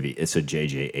genre movie. It's a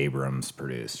J.J. Abrams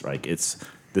produced. Like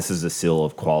this is a seal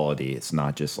of quality. It's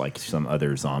not just like some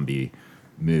other zombie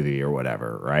movie or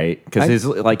whatever, right?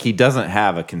 Because he doesn't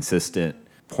have a consistent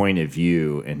point of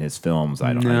view in his films.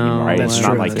 I don't know anymore. Right? that's It's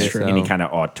true, not like that's it's true. any kind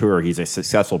of auteur. He's a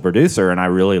successful producer, and I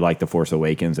really like The Force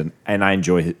Awakens, and I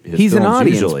enjoy his He's films an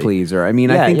audience usually. pleaser. I mean,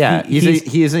 Yeah, I think yeah. he's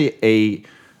He is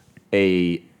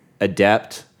a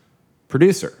adept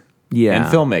producer, Yeah. and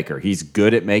filmmaker. He's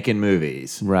good at making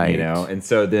movies, Right. And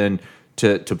so then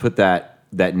to put that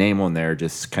name on there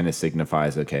just kind of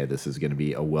signifies, okay, this is going to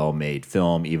be a well-made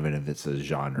film, even if it's a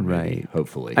genre movie. Right.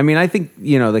 Hopefully, I mean, I think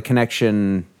the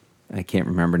connection. I can't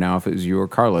remember now if it was you or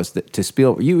Carlos to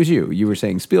Spielberg. It was you. You were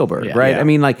saying Spielberg, Yeah. right? Yeah. I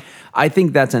mean, I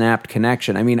think that's an apt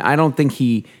connection. I mean, I don't think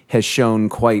he has shown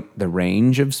quite the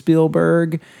range of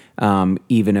Spielberg,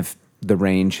 even if the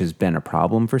range has been a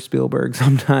problem for Spielberg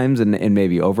sometimes, and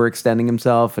maybe overextending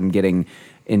himself and getting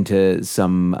into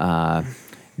some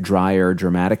drier,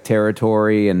 dramatic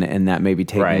territory, and that may be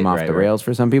taking him off the rails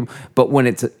for some people. But when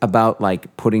it's about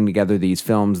like putting together these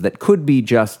films that could be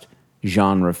just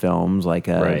genre films, like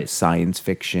a science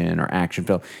fiction or action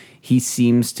film, he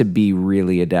seems to be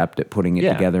really adept at putting it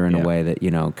together in a way that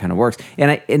kind of works.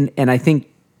 And I think,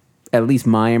 at least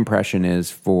my impression is,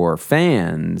 for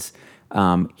fans,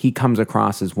 he comes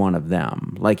across as one of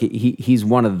them. Like he's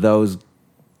one of those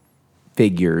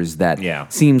figures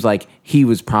that seems like he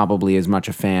was probably as much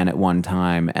a fan at one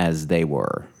time as they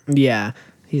were. Yeah,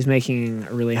 he's making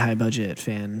a really high budget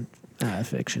fan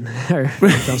fiction. Or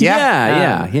films.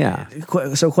 Yeah.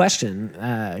 So question,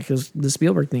 because the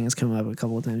Spielberg thing has come up a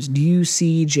couple of times. Do you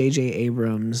see J.J.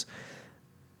 Abrams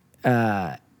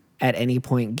at any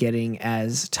point getting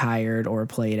as tired or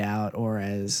played out or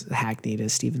as hackneyed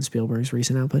as Steven Spielberg's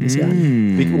recent output has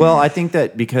gotten? Well, I think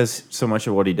that because so much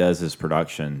of what he does is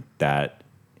production, that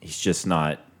he's just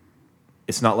not.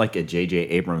 It's not like a J.J.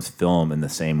 Abrams film in the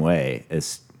same way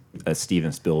as a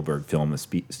Steven Spielberg film, a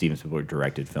Steven Spielberg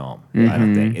directed film. I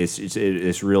don't think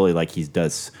it's really like he's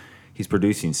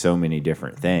producing so many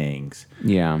different things.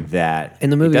 Yeah. That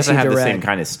And the movies he doesn't he have the same direct-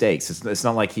 kind of stakes. It's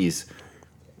not like he's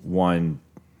won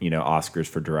Oscars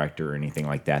for director or anything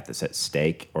like that that's at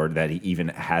stake, or that he even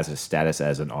has a status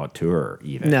as an auteur.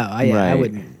 Even No, I Right.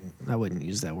 wouldn't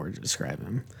use that word to describe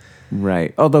him.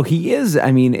 Right. Although he is,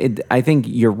 I mean, I think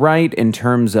you're right in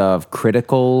terms of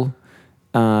critical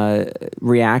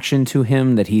reaction to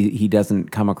him, that he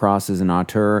doesn't come across as an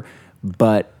auteur.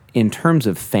 But in terms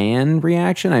of fan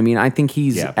reaction, I mean, I think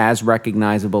he's as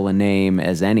recognizable a name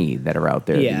as any that are out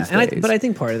there these days. But I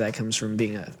think part of that comes from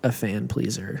being a fan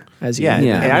pleaser, as you yeah,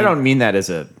 know. and I don't mean that as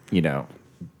a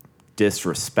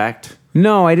disrespect.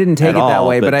 No, I didn't take At it that all,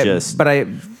 way, but but just- I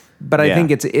Yeah.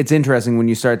 think it's interesting when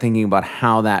you start thinking about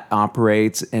how that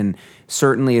operates, and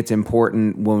certainly it's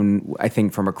important when, I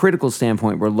think from a critical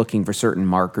standpoint, we're looking for certain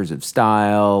markers of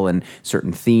style and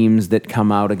certain themes that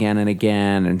come out again and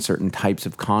again, and certain types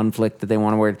of conflict that they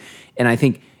want to work. And I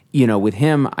think, with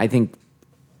him, I think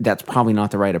that's probably not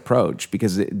the right approach,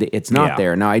 because it's not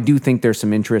there. Now, I do think there's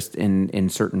some interest in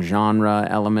certain genre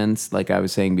elements, like I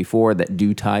was saying before, that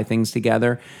do tie things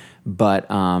together. But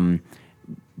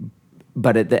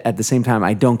but at the same time,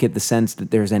 I don't get the sense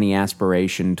that there's any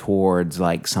aspiration towards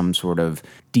like some sort of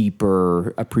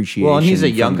deeper appreciation. Well, and he's a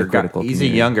from younger the guy. critical He's a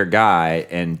community. younger guy,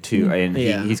 and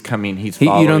Yeah. he's coming. He's You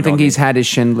following don't think on he's the- had his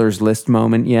Schindler's List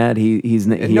moment yet? He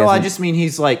No, I hasn't- just mean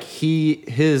he's like him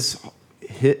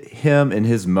and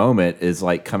his moment is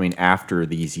like coming after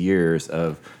these years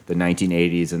of the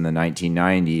 1980s and the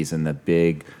 1990s and the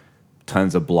big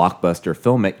tons of blockbuster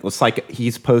filmmaking. It's like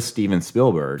he's post Steven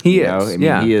Spielberg. He you is, know? I mean,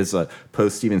 yeah. he is a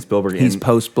post Steven Spielberg. he's and-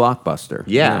 post blockbuster.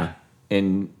 yeah.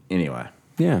 And anyway,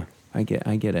 Yeah, I get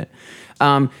it.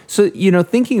 So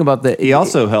thinking about the, he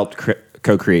also helped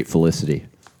co-create Felicity.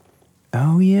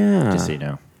 oh yeah, Just so you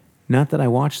know. not that I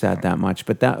watched that much,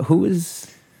 but that was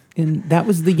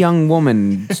the young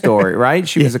woman story, right?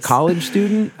 She was a college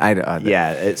student.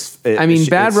 Yeah,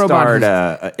 Bad Robot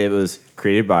Starred, it was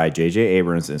created by J.J.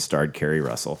 Abrams and starred Kerry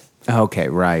Russell, Okay,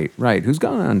 right. Who's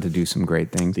gone on to do some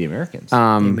great things? The Americans. The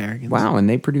Americans. Wow, and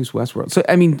they produce Westworld. So,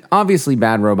 obviously,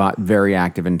 Bad Robot, very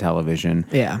active in television.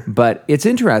 Yeah. But it's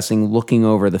interesting looking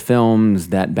over the films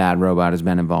that Bad Robot has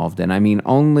been involved in.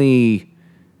 Only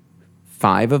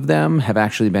 5 of them have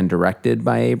actually been directed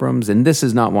by Abrams, and this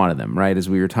is not one of them, right? As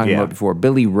we were talking Yeah. about before,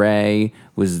 Billy Ray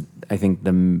was, I think,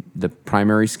 the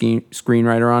primary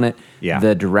screenwriter on it. Yeah.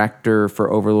 The director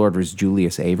for Overlord was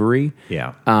Julius Avery.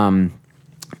 yeah.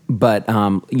 But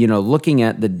looking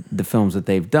at the films that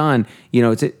they've done,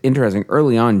 it's interesting.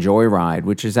 Early on, Joyride,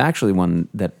 which is actually one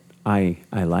that I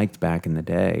liked back in the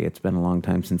day. It's been a long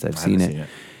time since I've seen it.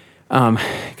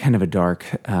 Kind of a dark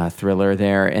thriller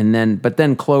there, but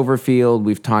then Cloverfield.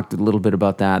 We've talked a little bit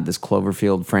about that. This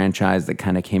Cloverfield franchise that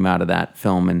kind of came out of that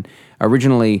film, and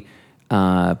originally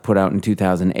put out in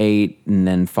 2008, and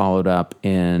then followed up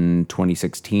in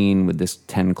 2016 with this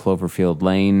 10 Cloverfield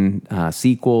Lane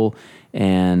sequel.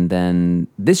 And then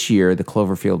this year, the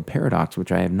Cloverfield Paradox,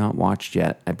 which I have not watched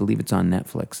yet. I believe it's on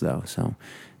Netflix, though. So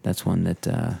that's one that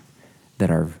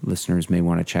our listeners may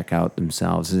want to check out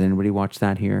themselves. Has anybody watched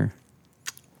that here?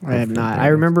 I have not. I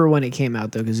remember when it came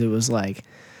out though, because it was like,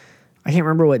 I can't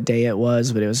remember what day it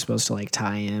was, but it was supposed to like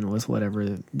tie in with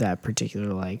whatever that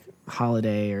particular like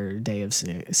holiday or day of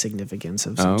significance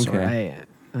of some sort.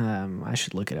 I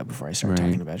should look it up before I start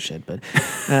talking about shit. But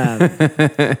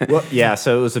Well, yeah.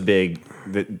 So it was a big.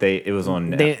 It was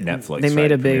on Netflix. They made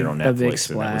right? a Premiered on big Netflix, and it was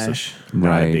splash. not a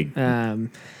Right. big.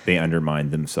 They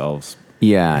undermined themselves.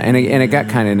 Yeah, and it got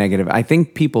kind of negative. I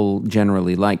think people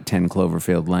generally like 10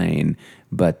 Cloverfield Lane,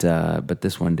 but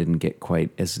this one didn't get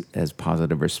quite as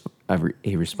positive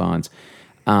a response.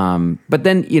 But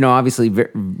then, obviously,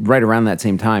 right around that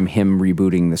same time, him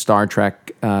rebooting the Star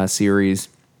Trek series,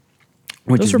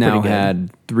 which Those has were pretty now good. had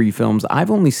 3 films.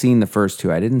 I've only seen the first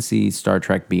 2. I didn't see Star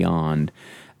Trek Beyond.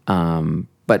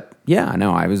 But yeah,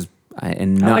 no, I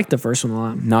like the first one a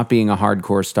lot. not being a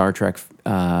hardcore Star Trek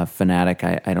fanatic,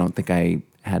 I don't think I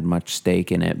had much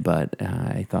stake in it, but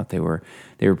I thought they were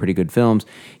pretty good films.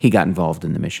 He got involved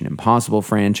in the Mission Impossible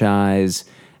franchise,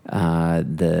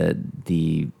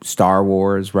 the Star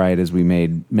Wars, right, as we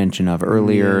made mention of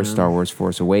earlier, Star Wars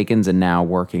Force Awakens, and now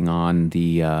working on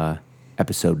the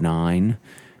Episode 9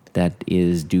 that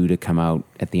is due to come out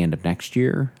at the end of next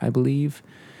year, I believe.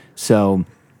 So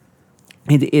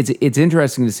it's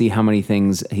interesting to see how many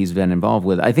things he's been involved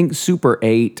with. I think Super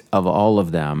 8 of all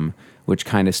of them, which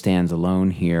kind of stands alone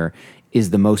here,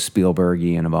 is the most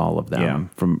Spielbergian of all of them,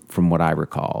 from what I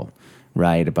recall,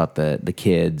 right? About the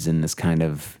kids and this kind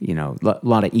of,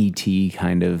 lot of E.T.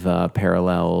 kind of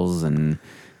parallels and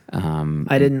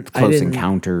close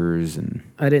encounters and...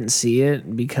 I didn't see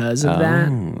it because of that.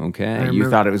 Okay, you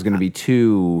thought it was going to be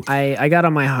too... I got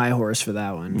on my high horse for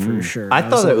that one for sure. I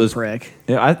thought it was prick.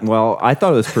 Yeah, I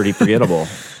thought it was pretty forgettable.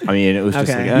 It was just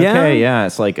Okay. like, okay, Yeah.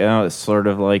 it's like, it's sort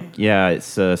of like,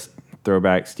 it's a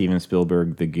throwback Steven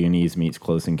Spielberg, The Goonies meets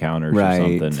Close Encounters Right.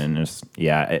 or something, and it's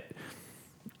Yeah,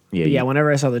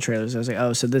 whenever I saw the trailers, I was like,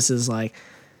 oh, so this is like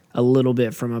a little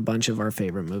bit from a bunch of our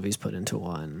favorite movies put into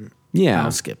one. Yeah.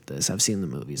 I'll skip this. I've seen the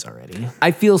movies already.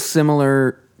 I feel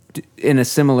in a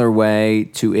similar way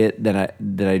to it that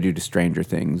I do to Stranger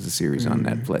Things, the series on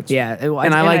Netflix. Yeah,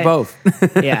 and I like both.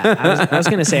 Yeah, I was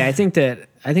gonna say I think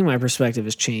my perspective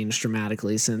has changed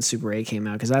dramatically since Super 8 came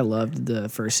out because I loved the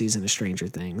first season of Stranger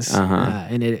Things,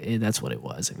 and it that's what it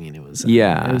was. It was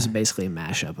it was basically a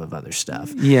mashup of other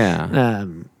stuff. Yeah.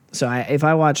 So if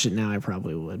I watched it now, I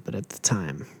probably would, but at the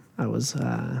time, I was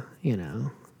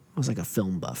was like a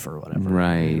film buff or whatever.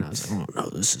 Right. And I was like, oh no,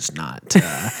 this is not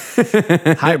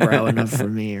highbrow enough for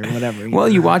me or whatever. Well,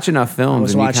 you watch enough I films.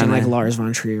 was and you watching kinda- like Lars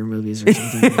von Trier movies or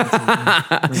something.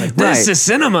 I was like, this Right. is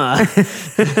cinema.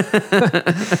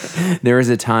 There is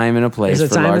a time and a place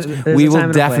There's a for time- Lars. there's We a will time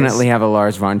and a definitely place. have a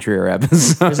Lars von Trier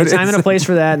episode. There's a time and a place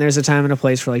for that, and there's a time and a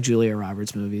place for like Julia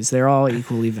Roberts movies. They're all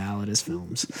equally valid as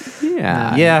films.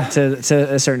 Yeah. Yeah.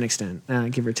 To a certain extent,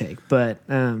 give or take. But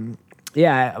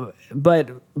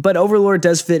but Overlord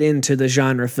does fit into the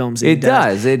genre films. That he It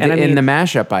does. And I mean, in the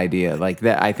mashup idea, like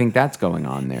that, I think that's going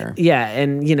on there. yeah,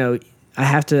 and you know, I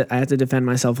have to defend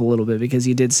myself a little bit because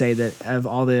you did say that of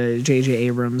all the J.J.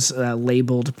 Abrams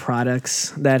labeled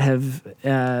products that have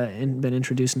been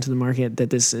introduced into the market, that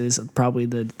this is probably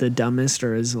the dumbest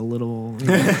or is a little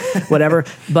whatever.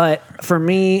 But for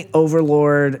me,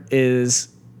 Overlord is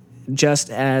just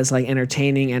as like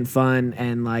entertaining and fun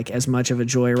and like as much of a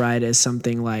joyride as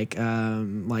something like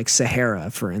Sahara,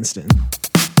 for instance.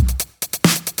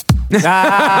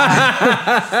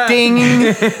 Ding.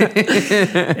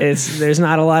 There's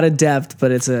not a lot of depth,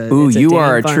 but it's a Ooh, it's you damn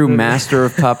are a fun true movie. master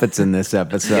of puppets in this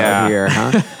episode Yeah. here,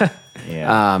 huh?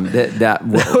 Yeah.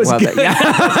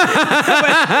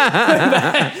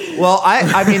 Well,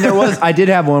 I mean, I did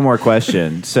have one more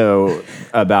question. So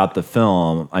about the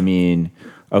film, I mean,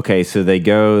 okay, so they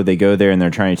go there and they're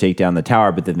trying to take down the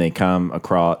tower, but then they come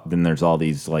across, then there's all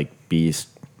these like beast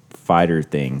fighter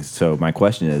things. So my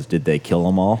question is, did they kill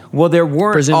them all? Well, there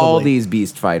weren't Presumably. all these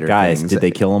beast fighter Guys, things. did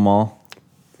they kill them all?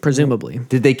 Presumably.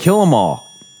 Did they kill them all?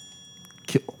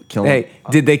 Kill 'em? Hey,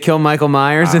 did they kill Michael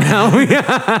Myers in Halloween?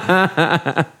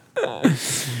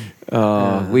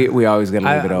 We always got to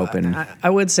leave it open. I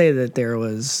would say that there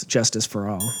was justice for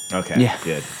all. Okay, Yeah.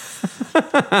 good.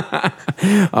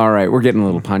 All right, we're getting a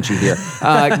little punchy here.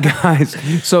 Guys,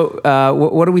 so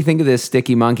what do we think of this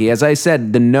sticky monkey? As I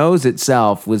said, the nose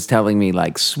itself was telling me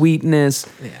like sweetness.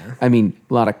 Yeah. I mean,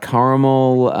 a lot of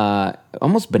caramel,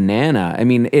 almost banana. I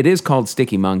mean, it is called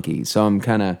sticky monkey, so I'm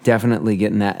kind of definitely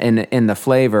getting that. And the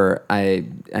flavor, I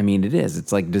mean, it is.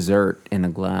 It's like dessert in a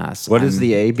glass. What is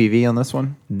the ABV on this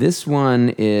one? This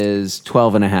one is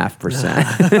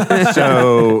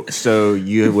 12.5%. So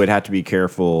you would have to be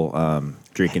careful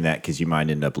drinking that because you might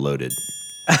end up loaded.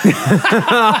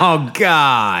 Oh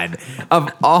God! Of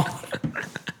all.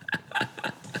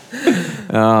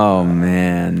 Oh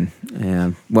man,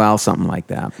 yeah. Well, something like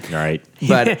that. All right.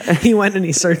 But He went and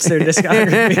he searched their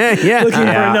discography Yeah. looking for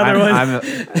another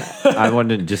one. I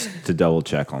wanted just to double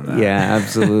check on that. yeah,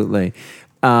 absolutely.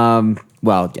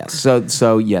 Well, yes.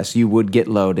 So yes, you would get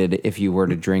loaded if you were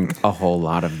to drink a whole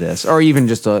lot of this, or even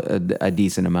just a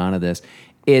decent amount of this.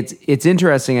 It's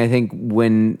interesting. I think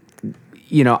when.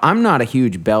 You know, I'm not a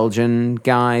huge Belgian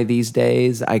guy these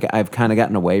days. I've kind of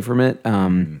gotten away from it,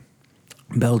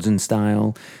 Belgian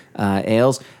style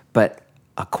ales. But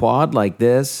a quad like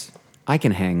this, I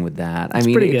can hang with that. I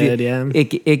mean, pretty good, yeah.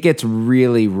 It gets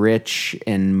really rich,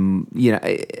 and you know,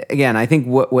 again, I think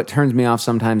what turns me off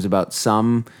sometimes about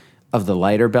some of the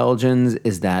lighter Belgians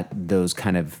is that those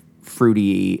kind of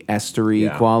fruity estery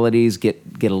Yeah. qualities get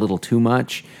a little too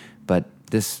much. But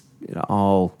this, you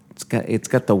know, it's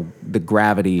got the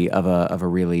gravity of a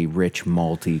really rich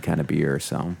malty kind of beer,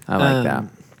 so I like that.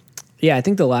 Yeah, I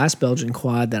think the last Belgian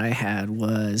quad that I had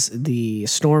was the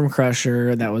Storm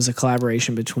Crusher. That was a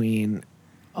collaboration between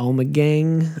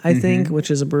Omegang, I think, which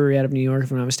is a brewery out of New York,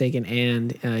 if I'm not mistaken,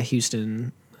 and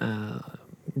Houston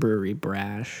brewery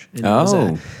Brash. And it was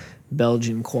Oh. a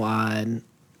Belgian quad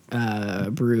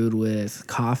brewed with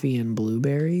coffee and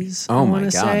blueberries. Oh I my wanna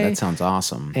god, say. that sounds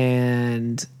awesome.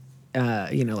 And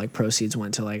you know, like proceeds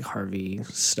went to like Harvey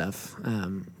stuff.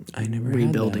 I never had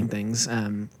rebuilding that. things.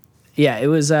 Yeah, it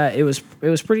was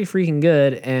pretty freaking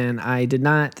good, and I did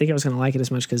not think I was gonna like it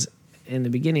as much because in the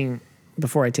beginning,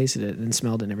 before I tasted it and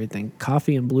smelled it and everything,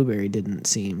 coffee and blueberry didn't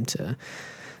seem to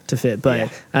fit. But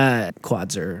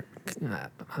quads are,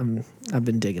 I've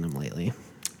been digging them lately.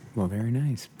 Well, very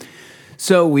nice.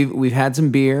 So we've had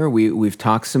some beer, we've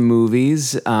talked some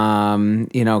movies. You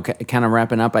know, kind of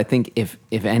wrapping up. I think if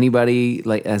anybody,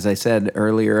 like as I said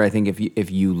earlier, I think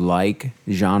if you like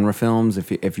genre films,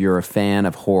 if you're a fan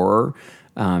of horror,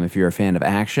 if you're a fan of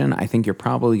action, I think you're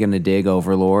probably going to dig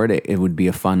Overlord. It would be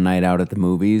a fun night out at the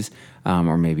movies,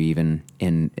 or maybe even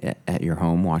at your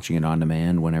home watching it on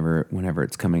demand whenever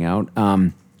it's coming out.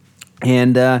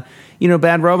 And, you know,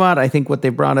 Bad Robot, I think what they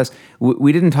brought us,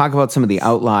 we didn't talk about some of the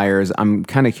outliers. I'm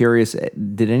kind of curious,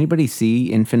 did anybody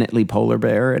see Infinitely Polar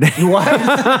Bear?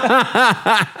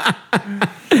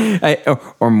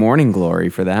 Or Morning Glory,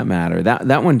 for that matter.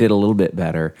 That one did a little bit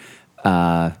better.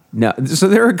 No, so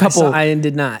there are a couple. I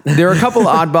did not. There are a couple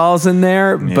oddballs in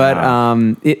there, but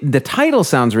Yeah. the title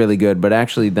sounds really good, but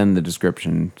actually then the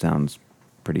description sounds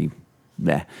pretty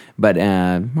bleh. But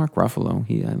Mark Ruffalo,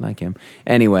 I like him.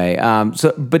 Anyway,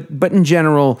 but in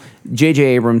general, J.J.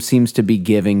 Abrams seems to be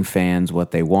giving fans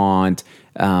what they want.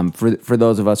 For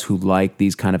those of us who like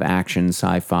these kind of action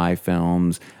sci-fi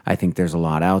films, I think there's a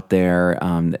lot out there,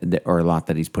 or a lot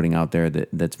that he's putting out there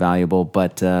that's valuable.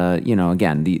 But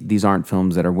again, these aren't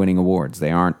films that are winning awards.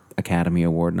 They aren't Academy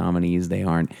Award nominees. They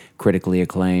aren't critically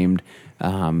acclaimed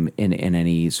in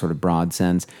any sort of broad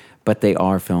sense. But they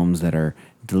are films that are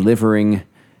delivering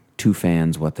to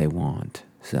fans what they want.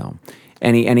 So,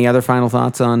 any other final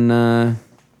thoughts on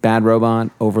Bad Robot,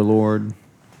 Overlord?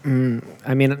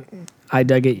 I mean, I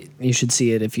dug it. You should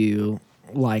see it if you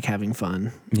like having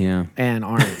fun. Yeah. And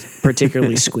aren't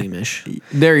particularly squeamish.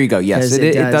 There you go. Yes,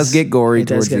 it does get gory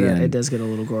towards the end. It does get a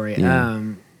little gory. Yeah.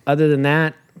 Other than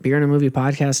that,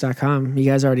 beerandAmoviepodcast.com. You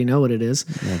guys already know what it is.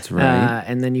 That's right.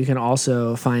 And then you can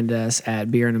also find us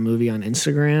at Beer and a Movie on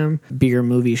Instagram, Beer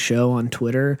Movie Show on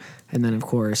Twitter, and then, of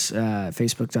course,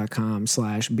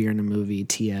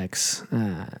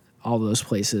 Facebook.com/BeerandAMovieTX. All those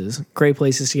places. Great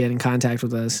places to get in contact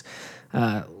with us.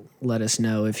 Let us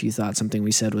know if you thought something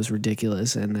we said was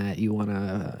ridiculous and that you want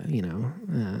to,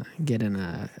 get in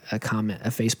a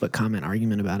Facebook comment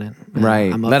argument about it.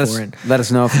 Right. I'm up Let for it.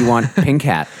 us know if you want Pink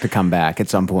Hat to come back at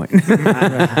some point. I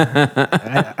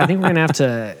think we're gonna have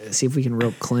to see if we can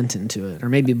rope Clint into it, or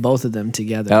maybe both of them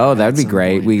together. Oh, at that'd be some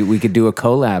great. point. We could do a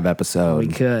collab episode.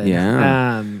 We could.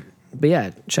 Yeah. But yeah,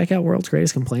 check out World's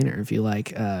Greatest Complainer if you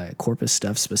like Corpus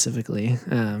stuff specifically.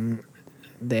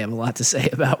 They have a lot to say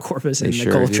about Corpus and the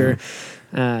sure culture.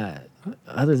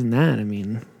 Other than that, I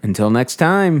mean, Until next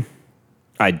time.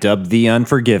 I dubbed The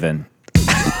Unforgiven.